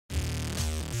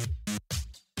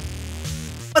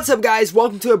What's up, guys?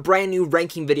 Welcome to a brand new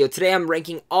ranking video. Today I'm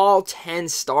ranking all 10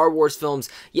 Star Wars films.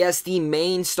 Yes, the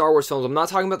main Star Wars films. I'm not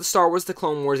talking about the Star Wars, the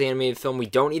Clone Wars animated film. We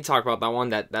don't need to talk about that one.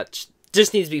 That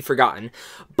just needs to be forgotten.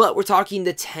 But we're talking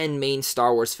the 10 main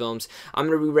Star Wars films. I'm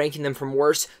going to be ranking them from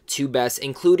worst to best,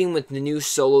 including with the new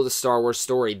Solo: The Star Wars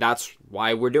Story. That's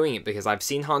why we're doing it, because I've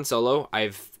seen Han Solo.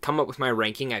 I've come up with my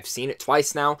ranking. I've seen it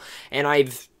twice now, and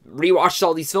I've rewatched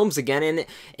all these films again, and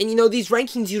you know, these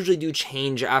rankings usually do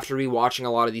change after rewatching a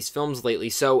lot of these films lately,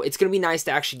 so it's gonna be nice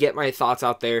to actually get my thoughts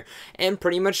out there and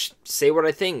pretty much say what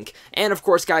I think. And of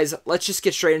course, guys, let's just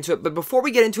get straight into it. But before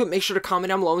we get into it, make sure to comment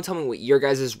down below and tell me what your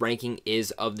guys' ranking is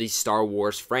of the Star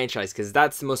Wars franchise, because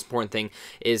that's the most important thing,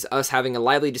 is us having a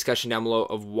lively discussion down below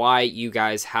of why you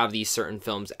guys have these certain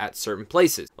films at certain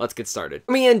places. Let's get started.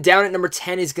 Coming in down at number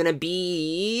 10 is gonna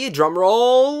be,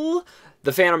 drumroll,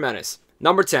 The Phantom Menace.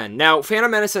 Number 10. Now,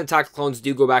 Phantom Menace and Attack of the Clones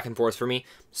do go back and forth for me.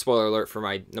 Spoiler alert for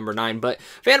my number 9. But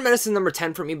Phantom Menace is number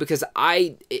 10 for me because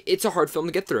it's a hard film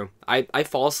to get through. I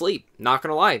fall asleep. Not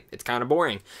gonna lie. It's kind of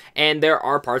boring. And there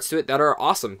are parts to it that are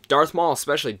awesome. Darth Maul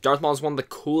especially. Darth Maul is one of the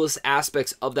coolest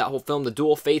aspects of that whole film. The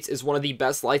Duel Fates is one of the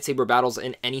best lightsaber battles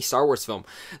in any Star Wars film.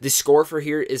 The score for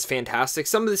here is fantastic.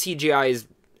 Some of the CGI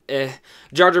is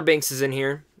Jar Jar Binks is in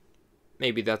here.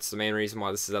 Maybe that's the main reason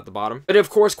why this is at the bottom. But of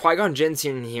course, Qui-Gon Jinn's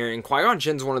in here, and Qui-Gon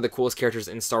Jinn's one of the coolest characters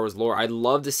in Star Wars lore. I'd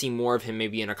love to see more of him,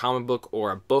 maybe in a comic book,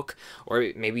 or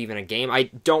maybe even a game. I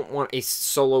don't want a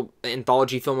solo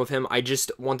anthology film of him. I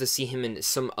just want to see him in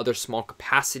some other small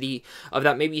capacity of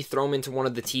that. Maybe throw him into one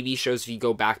of the TV shows if you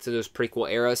go back to those prequel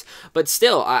eras. But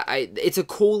still, it's a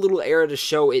cool little era to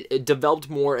show. It developed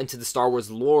more into the Star Wars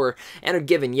lore, and a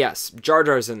given, yes, Jar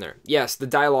Jar's in there. Yes, the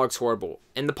dialogue's horrible.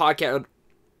 And the podcast...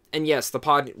 And yes, the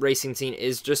pod racing scene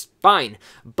is just fine,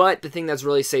 but the thing that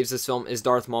really saves this film is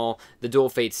Darth Maul, the Duel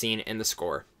Fate scene, and the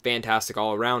score. Fantastic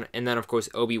all around. And then, of course,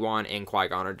 Obi-Wan and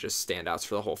Qui-Gon are just standouts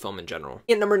for the whole film in general.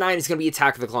 And number 9 is going to be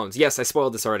Attack of the Clones. Yes, I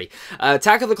spoiled this already.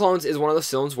 Attack of the Clones is one of those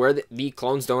films where the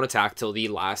clones don't attack till the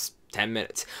last 10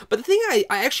 minutes. But the thing, I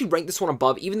actually rank this one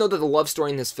above, even though the love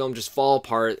story in this film just fall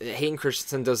apart. Hayden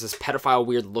Christensen does this pedophile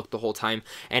weird look the whole time,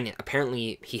 and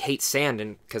apparently he hates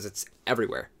sand because it's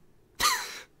everywhere.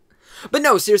 But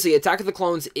no, seriously, Attack of the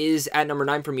Clones is at number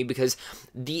 9 for me because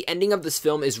the ending of this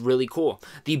film is really cool.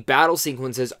 The battle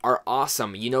sequences are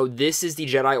awesome. You know, this is the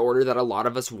Jedi Order that a lot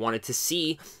of us wanted to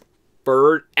see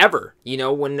forever. You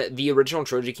know, when the original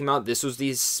trilogy came out, this was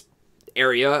these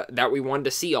area that we wanted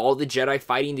to see, all the Jedi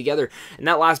fighting together. And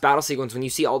that last battle sequence, when you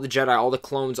see all the Jedi, all the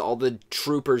clones, all the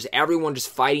troopers, everyone just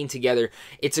fighting together,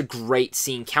 it's a great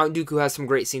scene. Count Dooku has some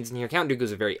great scenes in here. Count Dooku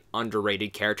is a very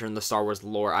underrated character in the Star Wars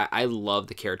lore. I love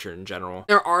the character in general.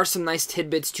 There are some nice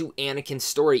tidbits to Anakin's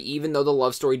story, even though the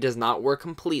love story does not work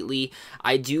completely.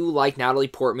 I do like Natalie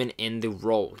Portman in the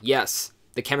role. Yes,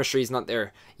 the chemistry is not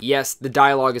there. Yes, the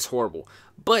dialogue is horrible.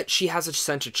 But she has a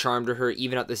sense of charm to her,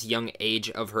 even at this young age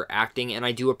of her acting, and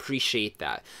I do appreciate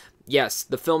that. Yes,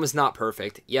 the film is not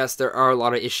perfect. Yes, there are a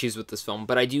lot of issues with this film,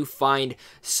 but I do find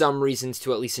some reasons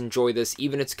to at least enjoy this,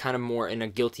 even if it's kind of more in a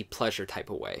guilty pleasure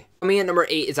type of way. Coming in at number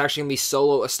 8 is actually going to be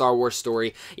Solo: A Star Wars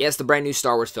Story. Yes, the brand new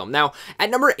Star Wars film. Now, at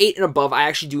number 8 and above, I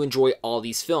actually do enjoy all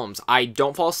these films. I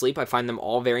don't fall asleep. I find them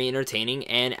all very entertaining,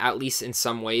 and at least in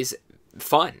some ways,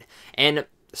 fun. And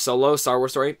Solo: Star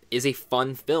Wars Story is a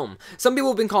fun film. Some people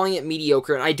have been calling it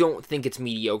mediocre, and I don't think it's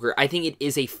mediocre. I think it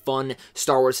is a fun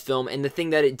Star Wars film, and the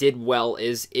thing that it did well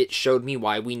is it showed me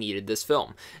why we needed this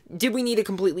film. Did we need it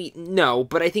completely? No,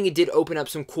 but I think it did open up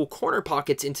some cool corner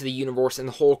pockets into the universe and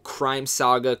the whole crime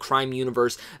saga, crime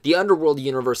universe, the underworld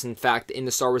universe, in fact, in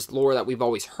the Star Wars lore that we've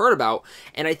always heard about,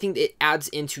 and I think it adds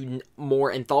into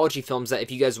more anthology films that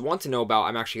if you guys want to know about,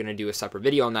 I'm actually going to do a separate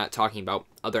video on that, talking about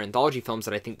other anthology films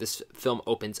that I think this film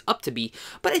opens up to be.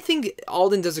 But I think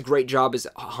Alden does a great job as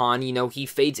Han. You know, he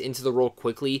fades into the role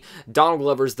quickly. Donald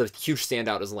Glover's the huge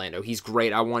standout as Lando. He's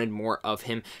great. I wanted more of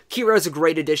him. Kira is a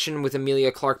great addition with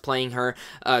Emilia Clarke playing her.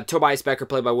 Tobias Becker,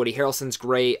 played by Woody Harrelson's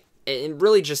great. And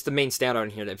really just the main standout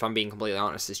in here, if I'm being completely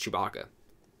honest, is Chewbacca.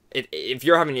 If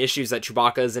you're having issues that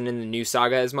Chewbacca isn't in the new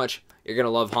saga as much, you're going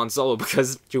to love Han Solo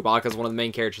because Chewbacca is one of the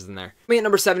main characters in there. I mean, at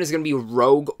number 7 is going to be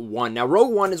Rogue One. Now,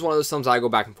 Rogue One is one of those films I go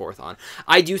back and forth on.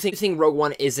 I do think Rogue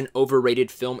One is an overrated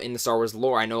film in the Star Wars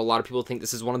lore. I know a lot of people think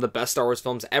this is one of the best Star Wars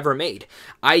films ever made.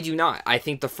 I do not. I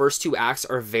think the first 2 acts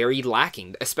are very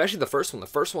lacking, especially the first one. The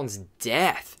first one's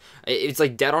death. It's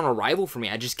like dead on arrival for me.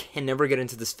 I just can never get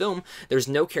into this film. There's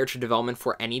no character development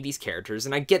for any of these characters,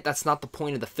 and I get that's not the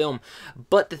point of the film,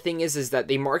 but the thing is that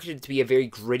they marketed it to be a very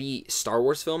gritty Star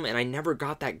Wars film, and I never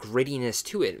got that grittiness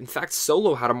to it. In fact,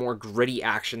 Solo had a more gritty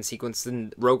action sequence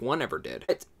than Rogue One ever did.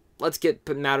 let's get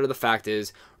matter of the fact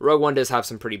is, Rogue One does have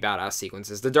some pretty badass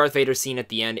sequences. The Darth Vader scene at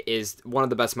the end is one of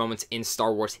the best moments in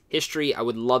Star Wars history. I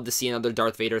would love to see another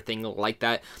Darth Vader thing like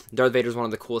that. Darth Vader is one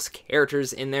of the coolest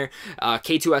characters in there.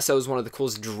 K2SO is one of the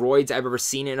coolest droids I've ever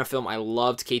seen in a film. I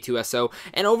loved K2SO.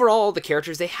 And overall, the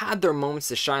characters, they had their moments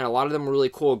to shine. A lot of them were really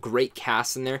cool. Great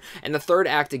cast in there. And the third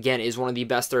act, again, is one of the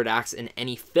best third acts in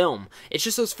any film. It's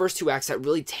just those first two acts that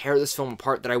really tear this film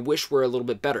apart that I wish were a little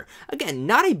bit better. Again,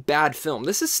 not a bad film.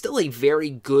 This is still a very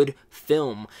good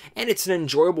film, and it's an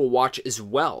enjoyable watch as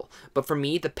well. But for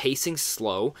me, the pacing's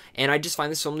slow, and I just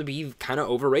find this film to be kind of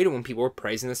overrated when people are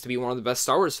praising this to be one of the best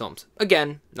Star Wars films.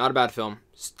 Again, not a bad film,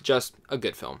 just a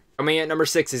good film. Coming at number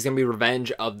 6 is going to be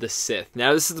Revenge of the Sith.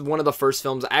 Now, this is one of the first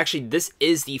films, actually, this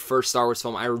is the first Star Wars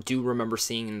film I do remember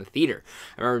seeing in the theater.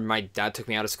 I remember my dad took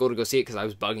me out of school to go see it because I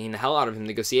was bugging the hell out of him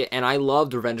to go see it, and I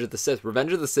loved Revenge of the Sith.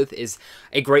 Revenge of the Sith is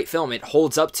a great film. It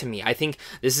holds up to me. I think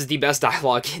this is the best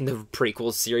dialogue in the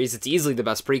prequel series. It's easily the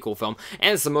best prequel film,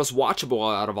 and it's the most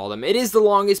watchable out of all of them. It is the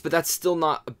longest, but that's still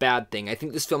not a bad thing. I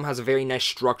think this film has a very nice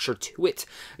structure to it.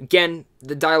 Again,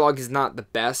 the dialogue is not the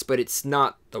best, but it's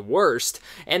not the worst,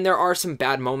 and there are some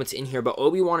bad moments in here, but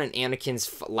Obi-Wan and Anakin's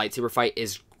lightsaber fight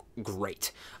is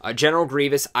great. General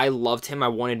Grievous, I loved him. I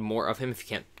wanted more of him, if you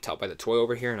can't tell by the toy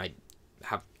over here, and I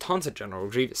have tons of General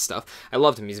Grievous stuff. I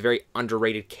loved him. He's a very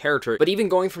underrated character. But even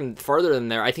going from further than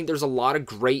there, I think there's a lot of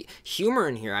great humor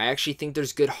in here. I actually think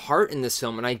there's good heart in this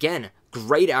film, and again,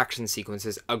 great action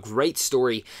sequences, a great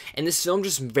story, and this film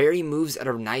just very moves at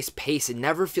a nice pace. It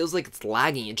never feels like it's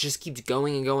lagging. It just keeps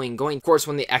going and going and going. Of course,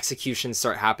 when the executions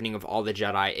start happening of all the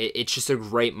Jedi, it's just a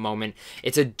great moment.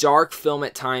 It's a dark film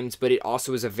at times, but it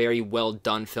also is a very well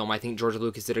done film. I think George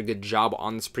Lucas did a good job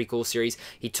on this prequel series.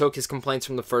 He took his complaints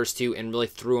from the first two and really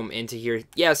threw them into here.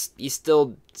 Yes, he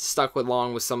still stuck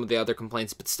along with some of the other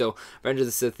complaints, but still, Revenge of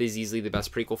the Sith is easily the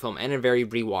best prequel film and a very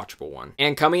rewatchable one.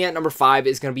 And coming at number 5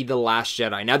 is going to be The Last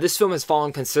Jedi. Now, this film has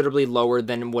fallen considerably lower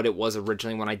than what it was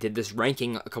originally when I did this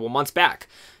ranking a couple months back.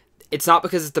 It's not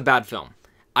because it's a bad film.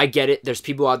 I get it, there's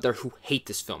people out there who hate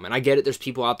this film, and I get it, there's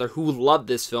people out there who love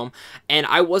this film, and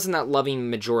I wasn't that loving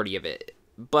majority of it.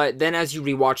 But then as you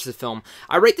rewatch the film,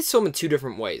 I rate this film in 2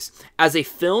 different ways. As a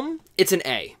film, it's an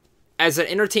A. As an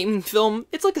entertainment film,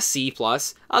 it's like a C+.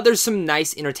 There's some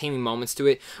nice entertaining moments to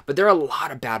it, but there are a lot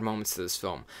of bad moments to this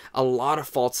film. A lot of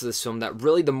faults to this film that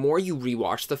really, the more you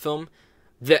rewatch the film,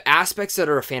 the aspects that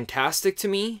are fantastic to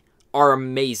me are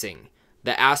amazing.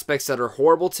 The aspects that are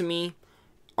horrible to me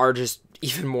are just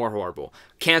even more horrible.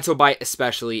 Canto Bight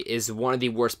especially is one of the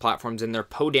worst platforms in there.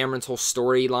 Poe Dameron's whole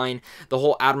storyline, the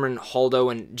whole Admiral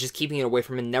Holdo and just keeping it away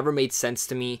from him never made sense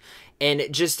to me. And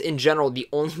just in general, the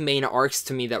only main arcs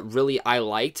to me that really I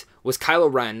liked was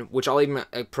Kylo Ren, which I'll even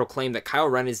proclaim that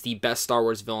Kylo Ren is the best Star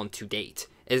Wars villain to date.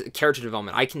 Character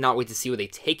development. I cannot wait to see where they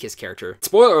take his character.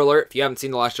 Spoiler alert, if you haven't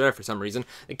seen The Last Jedi for some reason,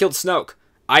 they killed Snoke.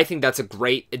 I think that's a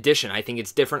great addition. I think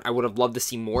it's different. I would have loved to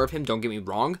see more of him, don't get me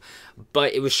wrong,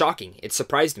 but it was shocking. It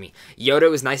surprised me. Yoda, it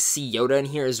was nice to see Yoda in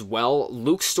here as well.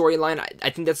 Luke's storyline, I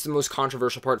think that's the most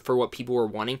controversial part for what people were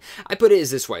wanting. I put it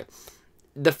as this way.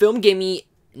 The film gave me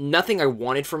nothing I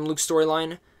wanted from Luke's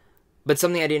storyline, but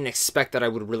something I didn't expect that I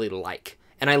would really like.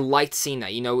 And I liked seeing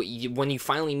that, you know, when you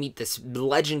finally meet this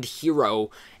legend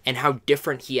hero and how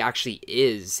different he actually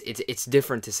is. It's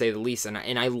different to say the least. And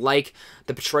I like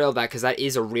the portrayal of that because that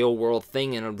is a real world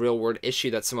thing and a real world issue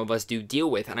that some of us do deal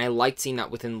with. And I liked seeing that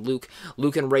within Luke.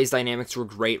 Luke and Rey's dynamics were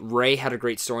great. Rey had a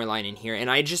great storyline in here. And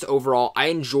I just overall, I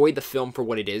enjoyed the film for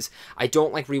what it is. I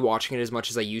don't like rewatching it as much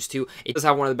as I used to. It does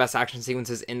have one of the best action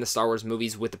sequences in the Star Wars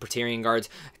movies with the Praetorian Guards,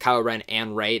 Kylo Ren,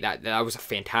 and Rey. That was a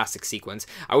fantastic sequence.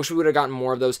 I wish we would have gotten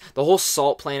more of those. The whole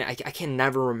Salt Planet, I can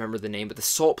never remember the name, but the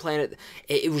Salt Planet,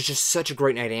 it was just such a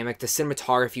great dynamic. The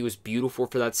cinematography was beautiful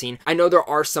for that scene. I know there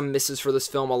are some misses for this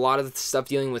film, a lot of the stuff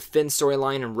dealing with Finn's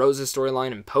storyline and Rose's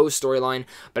storyline and Poe's storyline,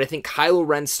 but I think Kylo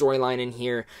Ren's storyline in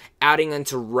here, adding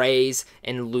into Rey's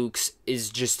and Luke's, is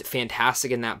just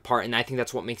fantastic in that part, and I think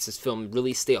that's what makes this film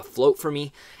really stay afloat for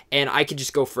me. And I could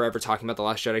just go forever talking about The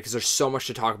Last Jedi because there's so much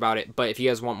to talk about it, but if you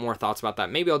guys want more thoughts about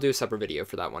that, maybe I'll do a separate video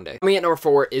for that one day. Coming at number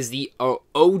 4 is the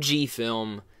OG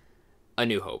film, A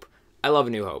New Hope. I love A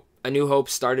New Hope. A New Hope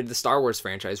started the Star Wars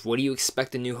franchise. What do you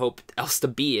expect A New Hope else to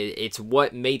be? It's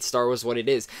what made Star Wars what it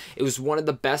is. It was one of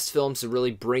the best films to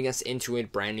really bring us into a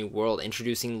brand new world,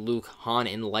 introducing Luke, Han,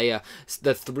 and Leia,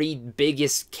 the 3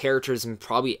 biggest characters in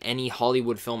probably any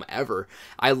Hollywood film ever.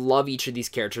 I love each of these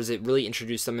characters. It really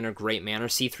introduced them in a great manner.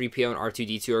 C-3PO and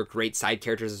R2-D2 are great side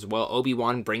characters as well.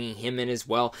 Obi-Wan, bringing him in as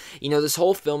well. You know, this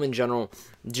whole film in general,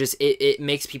 just it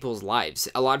makes people's lives.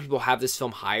 A lot of people have this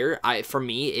film higher. For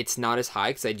me, it's not as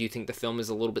high because I do think the film is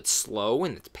a little bit slow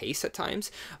in its pace at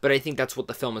times, but I think that's what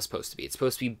the film is supposed to be. It's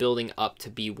supposed to be building up to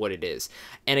be what it is.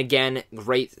 And again,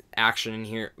 great action in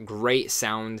here, great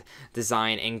sound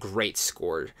design, and great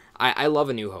score. I love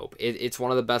A New Hope. It's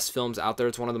one of the best films out there.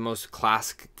 It's one of the most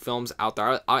classic films out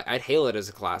there. I'd hail it as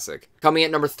a classic. Coming at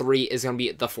number 3 is going to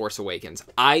be The Force Awakens.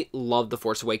 I love The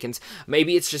Force Awakens.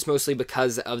 Maybe it's just mostly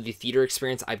because of the theater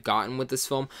experience I've gotten with this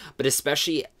film, but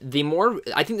especially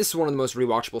I think this is one of the most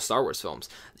rewatchable Star Wars films.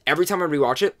 Every time I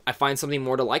rewatch it, I find something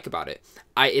more to like about it.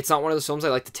 It's not one of those films I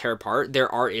like to tear apart.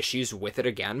 There are issues with it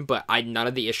again, but none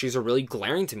of the issues are really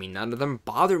glaring to me. None of them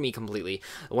bother me completely.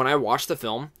 When I watch the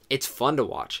film, it's fun to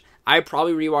watch. I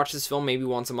probably rewatch this film maybe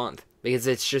once a month, because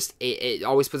it's just, it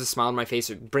always puts a smile on my face.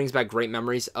 It brings back great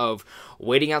memories of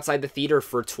waiting outside the theater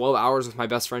for 12 hours with my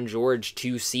best friend George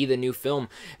to see the new film,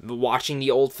 watching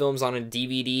the old films on a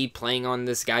DVD, playing on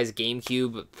this guy's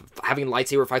GameCube, having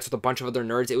lightsaber fights with a bunch of other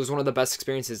nerds. It was one of the best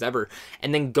experiences ever.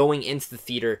 And then going into the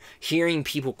theater, hearing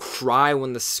people cry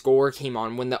when the score came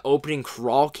on, when the opening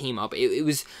crawl came up. It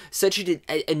was such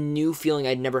a new feeling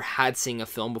I'd never had seeing a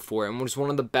film before, and was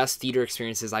one of the best theater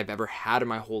experiences I've ever had in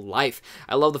my whole life.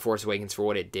 I love The Force Awakens for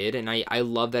what it did, and I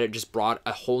love that it just brought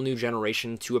a whole new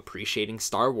generation to appreciating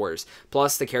Star Wars.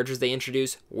 Plus, the characters they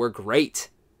introduced were great.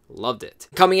 Loved it.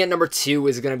 Coming at number 2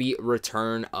 is going to be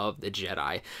Return of the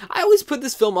Jedi. I always put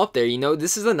this film up there. You know,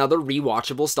 this is another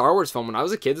rewatchable Star Wars film. When I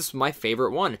was a kid, this was my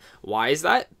favorite one. Why is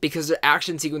that? Because the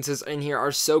action sequences in here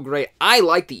are so great. I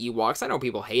like the Ewoks. I know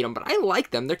people hate them, but I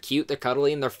like them. They're cute, they're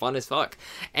cuddly, and they're fun as fuck.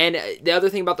 And the other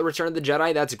thing about the Return of the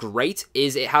Jedi that's great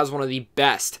is it has one of the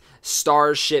best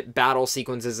starship battle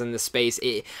sequences in the space.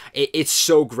 It's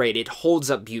so great. It holds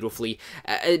up beautifully.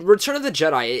 Return of the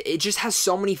Jedi, it just has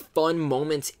so many fun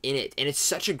moments in it, and it's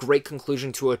such a great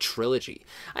conclusion to a trilogy.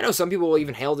 I know some people will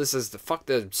even hail this as fuck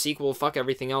the sequel, fuck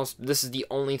everything else. This is the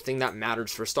only thing that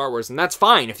matters for Star Wars, and that's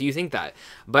fine if you think that.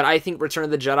 But I think Return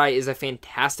of the Jedi is a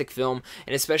fantastic film,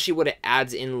 and especially what it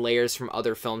adds in layers from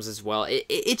other films as well.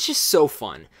 It's just so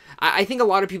fun. I think a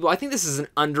lot of people, I think this is an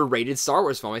underrated Star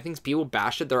Wars film. I think people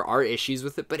bash it. There are issues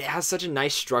with it, but it has such a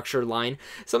nice structured line.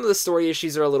 Some of the story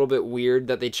issues are a little bit weird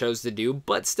that they chose to do,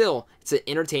 but still, it's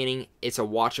entertaining, it's a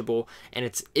watchable, and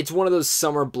it's one of those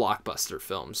summer blockbuster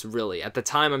films, really. At the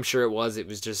time, I'm sure it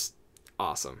was just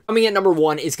awesome. Coming at number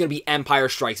 1 is going to be Empire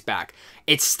Strikes Back.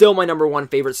 It's still my number 1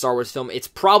 favorite Star Wars film. It's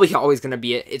probably always going to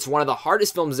be it. It's one of the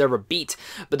hardest films to ever beat,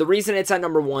 but the reason it's at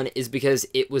number 1 is because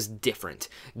it was different.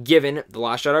 Given The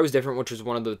Last Jedi was different, which was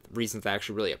one of the reasons I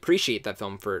actually really appreciate that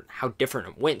film for how different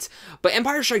it went. But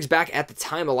Empire Strikes Back at the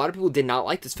time, a lot of people did not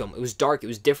like this film. It was dark. It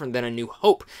was different than A New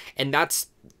Hope, and that's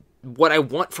what I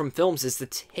want from films, is to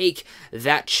take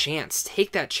that chance,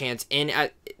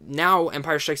 and now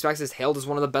Empire Strikes Back is hailed as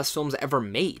one of the best films ever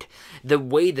made. The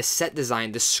way the set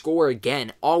design, the score,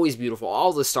 again, always beautiful.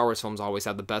 All the Star Wars films always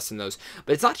have the best in those,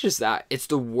 but it's not just that, it's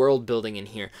the world building in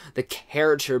here, the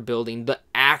character building, the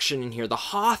action in here, the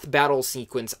Hoth battle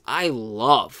sequence, I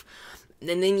love. And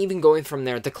then even going from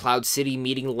there, the Cloud City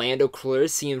meeting Lando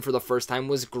Calrissian for the first time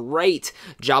was great.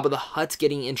 Jabba the Hutt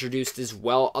getting introduced as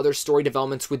well. Other story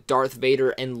developments with Darth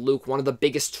Vader and Luke. One of the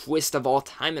biggest twists of all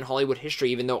time in Hollywood history,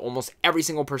 even though almost every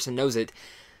single person knows it.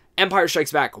 Empire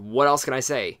Strikes Back, what else can I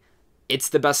say? It's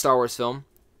the best Star Wars film.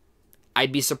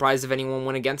 I'd be surprised if anyone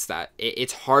went against that.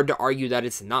 It's hard to argue that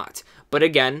it's not. But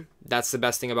again, that's the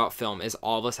best thing about film, is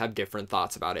all of us have different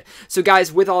thoughts about it. So guys,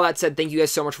 with all that said, thank you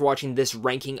guys so much for watching this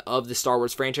ranking of the Star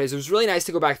Wars franchise. It was really nice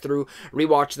to go back through,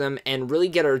 rewatch them, and really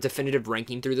get a definitive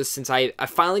ranking through this, since I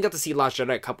finally got to see Last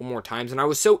Jedi a couple more times, and I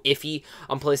was so iffy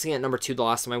on placing it at number 2 the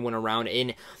last time I went around,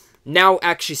 and now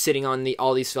actually sitting on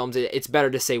all these films, it's better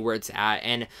to say where it's at.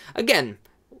 And again,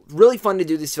 really fun to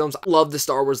do these films. I love the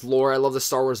Star Wars lore. I love the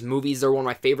Star Wars movies. They're one of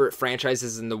my favorite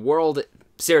franchises in the world.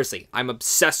 Seriously, I'm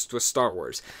obsessed with Star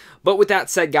Wars. But with that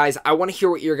said, guys, I want to hear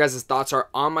what your guys' thoughts are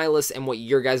on my list and what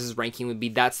your guys' ranking would be.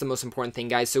 That's the most important thing,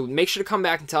 guys. So make sure to come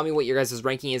back and tell me what your guys'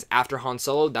 ranking is after Han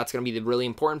Solo. That's going to be the really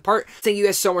important part. Thank you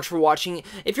guys so much for watching.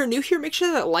 If you're new here, make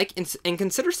sure to like and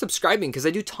consider subscribing, because I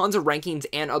do tons of rankings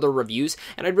and other reviews,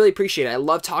 and I'd really appreciate it. I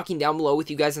love talking down below with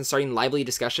you guys and starting lively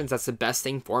discussions. That's the best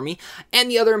thing for me.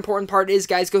 And the other important part is,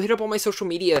 guys, go hit up all my social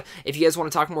media if you guys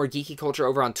want to talk more geeky culture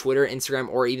over on Twitter, Instagram,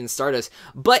 or even Stardust.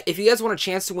 But if you guys want a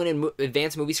chance to win in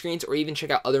advanced movie screens, or even check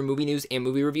out other movie news and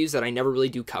movie reviews that I never really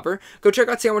do cover, go check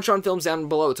out Sandwich on Films down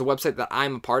below. It's a website that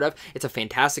I'm a part of. It's a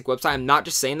fantastic website. I'm not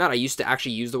just saying that. I used to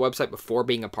actually use the website before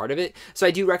being a part of it, so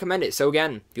I do recommend it. So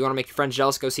again, if you want to make your friends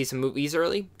jealous, go see some movies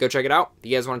early, go check it out. If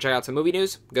you guys want to check out some movie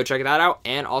news, go check that out,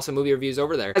 and also movie reviews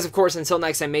over there. As of course, until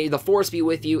next time, may the Force be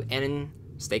with you, and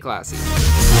stay classy.